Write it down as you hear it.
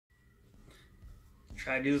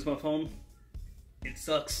try to do this with my phone. It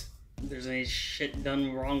sucks. If there's any shit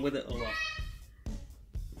done wrong with it, oh well.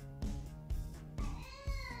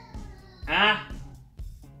 Ah!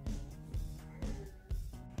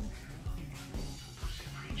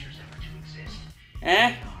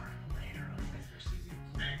 Eh?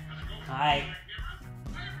 Hi.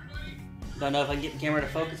 Don't know if I can get the camera to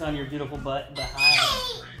focus on your beautiful butt, but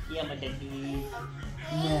hi. Yeah, my baby.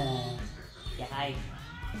 Yeah. Yeah, hi.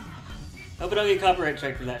 Hope I don't get copyright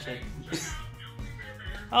strike for that shit.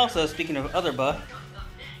 Also, speaking of other butt,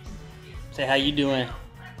 say how you doing.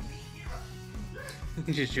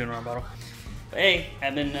 Just chewing around bottle. But hey,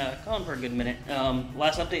 I've been gone for a good minute.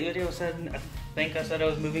 Last update video said, I think I said I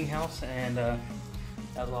was moving house, and that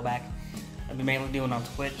was a while back. I've been mainly doing on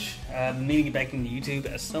Twitch. I've been meaning to get back into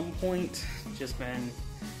YouTube at some point. Just been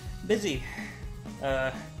busy.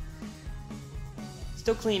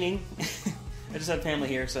 Still cleaning. I just had family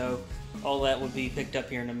here, so all that would be picked up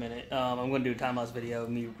here in a minute. I'm going to do a time-lapse video of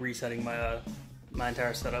me resetting my my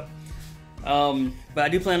entire setup. But I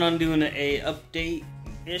do plan on doing a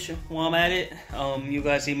update-ish while I'm at it. You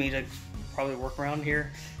guys see me to probably work around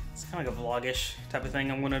here. It's kind of like a vlog-ish type of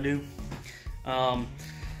thing I'm going to do.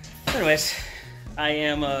 Anyways, I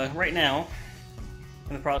am right now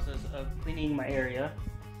in the process of cleaning my area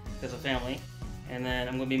because of family, and then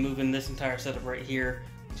I'm going to be moving this entire setup right here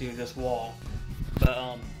to this wall.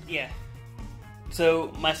 But yeah,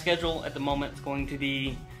 so my schedule at the moment is going to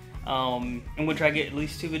be I'm going to try to get at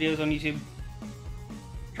least 2 videos on YouTube.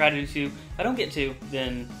 Try to do 2. If I don't get 2,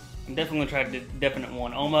 then I'm definitely going to try to do a definite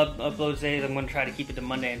one. All my uploads days, I'm going to try to keep it to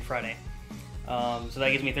Monday and Friday. So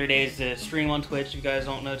that gives me 3 days to stream on Twitch. If you guys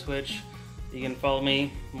don't know Twitch, you can follow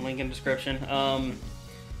me, link in the description.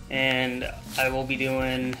 And I will be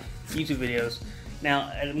doing YouTube videos.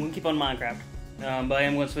 Now, I'm going to keep on Minecraft, but I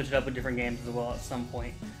am going to switch it up with different games as well at some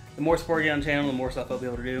point. The more support you get on the channel, the more stuff I'll be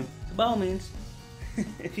able to do. So by all means,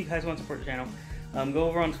 if you guys want to support the channel, go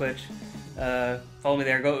over on Twitch. Follow me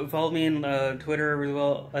there. Go follow me on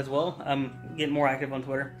Twitter as well. I'm getting more active on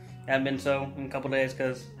Twitter. I haven't been so in a couple days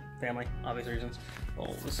because family, obvious reasons.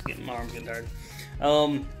 Oh, my arm's getting tired.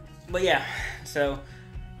 But yeah, so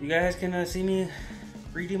you guys can see me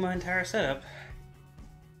redo my entire setup.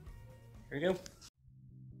 Here we go.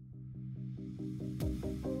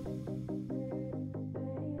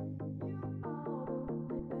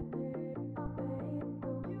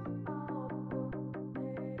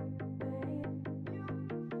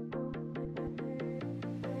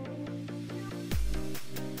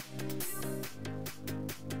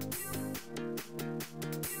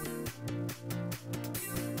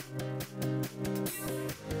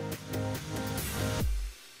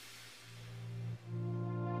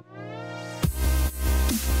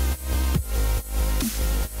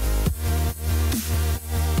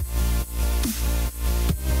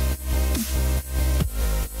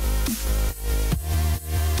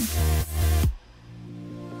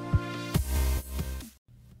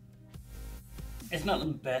 It's not the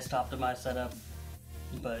best optimized setup,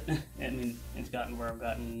 but I mean, it's gotten where I've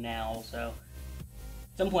gotten now, so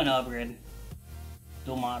at some point I'll upgrade.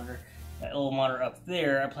 Dual monitor. That little monitor up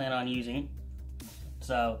there I plan on using,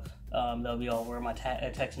 so that'll be all where my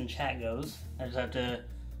text and chat goes. I just have to,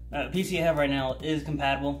 the PC I have right now is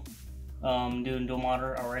compatible, doing dual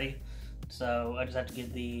monitor already, so I just have to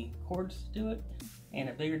get the cords to do it, and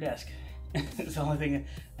a bigger desk. It's the only thing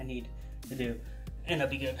I need to do, and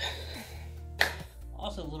that'll be good.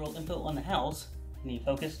 Also, a little info on the house. Can you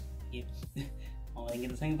focus? Yep. Oh, I can get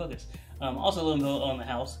this thing in focus. Also, a little info on the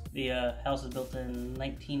house. The house is built in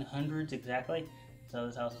 1900s exactly. So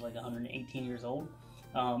this house is like 118 years old.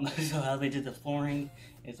 So how they did the flooring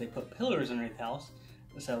is they put pillars underneath the house.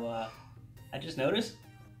 So I just noticed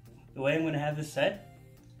the way I'm going to have this set,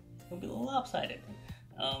 it's going to be a little lopsided.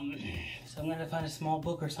 So I'm going to have to find a small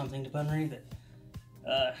book or something to put underneath it.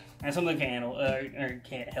 And something I can't handle, or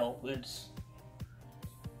can't help. It's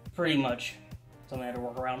pretty much something I had to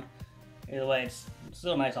work around. Either way, it's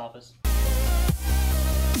still a nice office.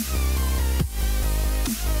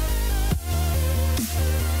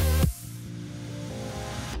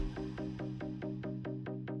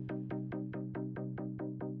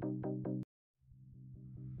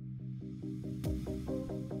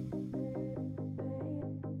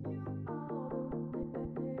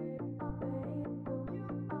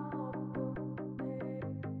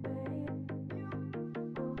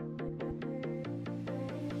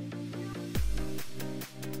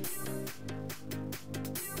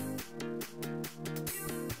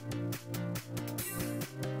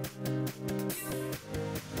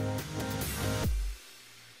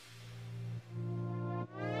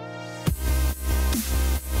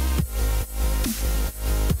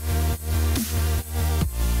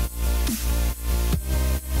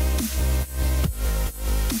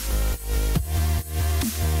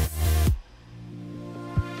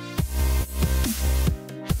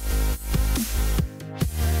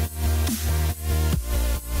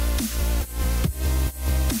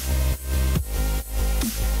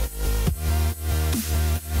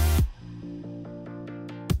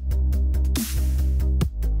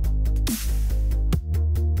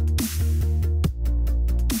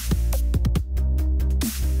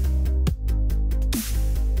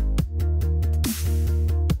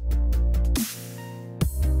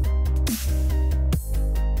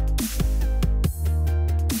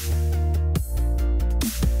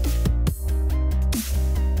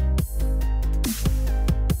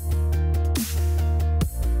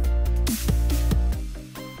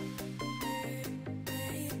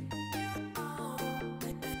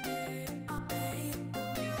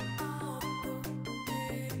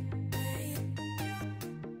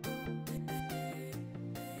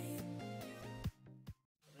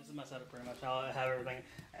 setup pretty much. I'll have everything.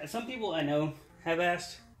 Some people I know have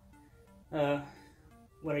asked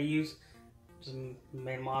what I use. Just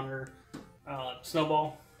main monitor,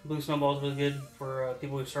 snowball. Blue snowball is really good for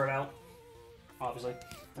people who start out, obviously.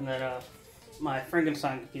 And then my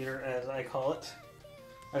Frankenstein computer, as I call it.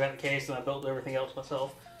 I got the case and I built everything else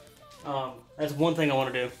myself. That's one thing I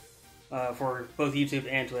want to do for both YouTube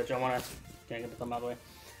and Twitch. I want to can't get the thumb out of the way.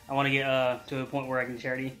 I want to get to a point where I can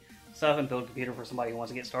charity stuff and build a computer for somebody who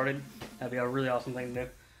wants to get started. That'd be a really awesome thing to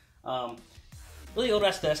do. Really old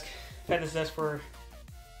ass desk. I've had this desk for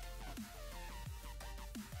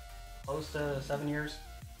close to 7 years.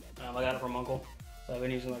 I got it from Uncle, so I've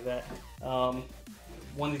been using it like that.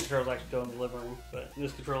 One of these controls actually go in the living room, but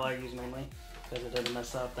this control I use mainly because it doesn't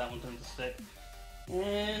mess up. That one tends to stick.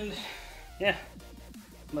 And yeah,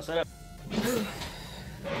 my setup.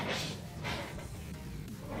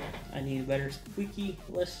 I need a better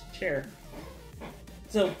squeaky-less chair.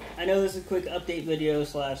 So I know this is a quick update video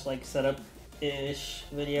slash like setup-ish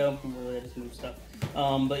video. Really, I just move stuff.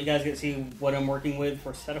 But you guys get to see what I'm working with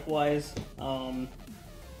for setup-wise.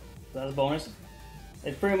 That's a bonus.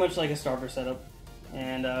 It's pretty much like a starter setup,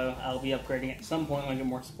 and I'll be upgrading at some point when I get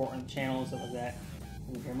more support on the channel and stuff like that.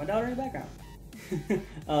 You can hear my daughter in the background.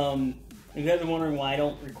 If you guys are wondering why I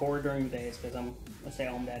don't record during the day, it's because I'm a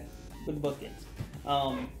stay-at-home dad with both kids.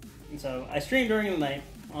 And so I stream during the night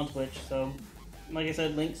on Twitch. So, like I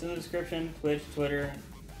said, links in the description. Twitch, Twitter.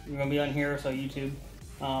 We're gonna be on here, so YouTube.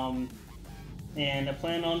 And I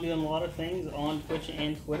plan on doing a lot of things on Twitch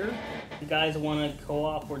and Twitter. If you guys want to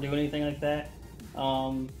co-op or do anything like that,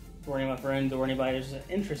 for any of my friends or anybody who's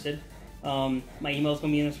interested, my email's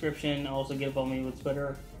going to be in the description. Also get up on me with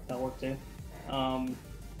Twitter. That'll work too.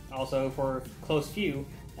 Also, for close few,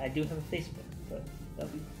 I do have a Facebook, but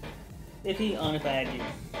that'll be iffy on if I add you.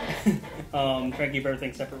 Try to keep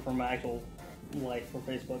everything separate from my actual life for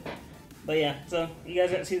Facebook. But yeah, so you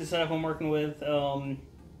guys got to see the setup I'm working with.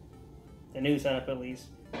 The new setup, at least.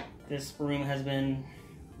 This room has been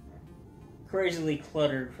crazily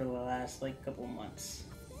cluttered for the last couple of months.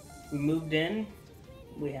 We moved in.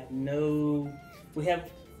 We have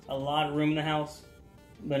a lot of room in the house,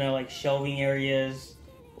 but no shelving areas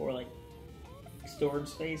or storage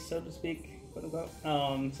space, so to speak, quote unquote.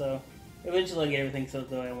 So eventually I get everything set up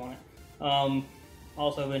the way I want it.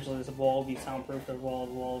 Also, eventually this wall will be soundproof. There's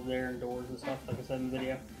walls there and doors and stuff, like I said in the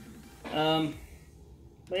video.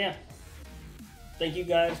 But yeah. Thank you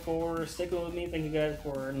guys for sticking with me. Thank you guys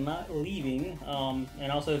for not leaving.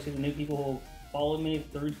 And also to the new people who followed me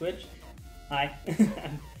through Twitch. Hi.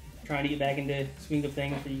 I'm trying to get back into swing of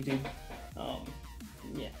things for YouTube.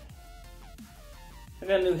 Yeah. I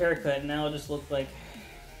got a new haircut and now it just looks like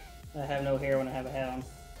I have no hair when I have a hat on.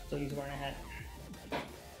 So he's wearing a hat.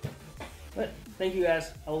 But thank you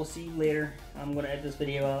guys. I will see you later. I'm going to edit this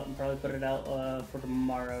video out and probably put it out for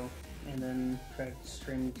tomorrow. And then try to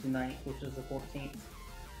stream tonight, which is the 14th.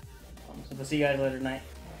 So if I see you guys later tonight,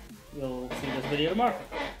 you'll see this video tomorrow.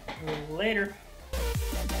 Later.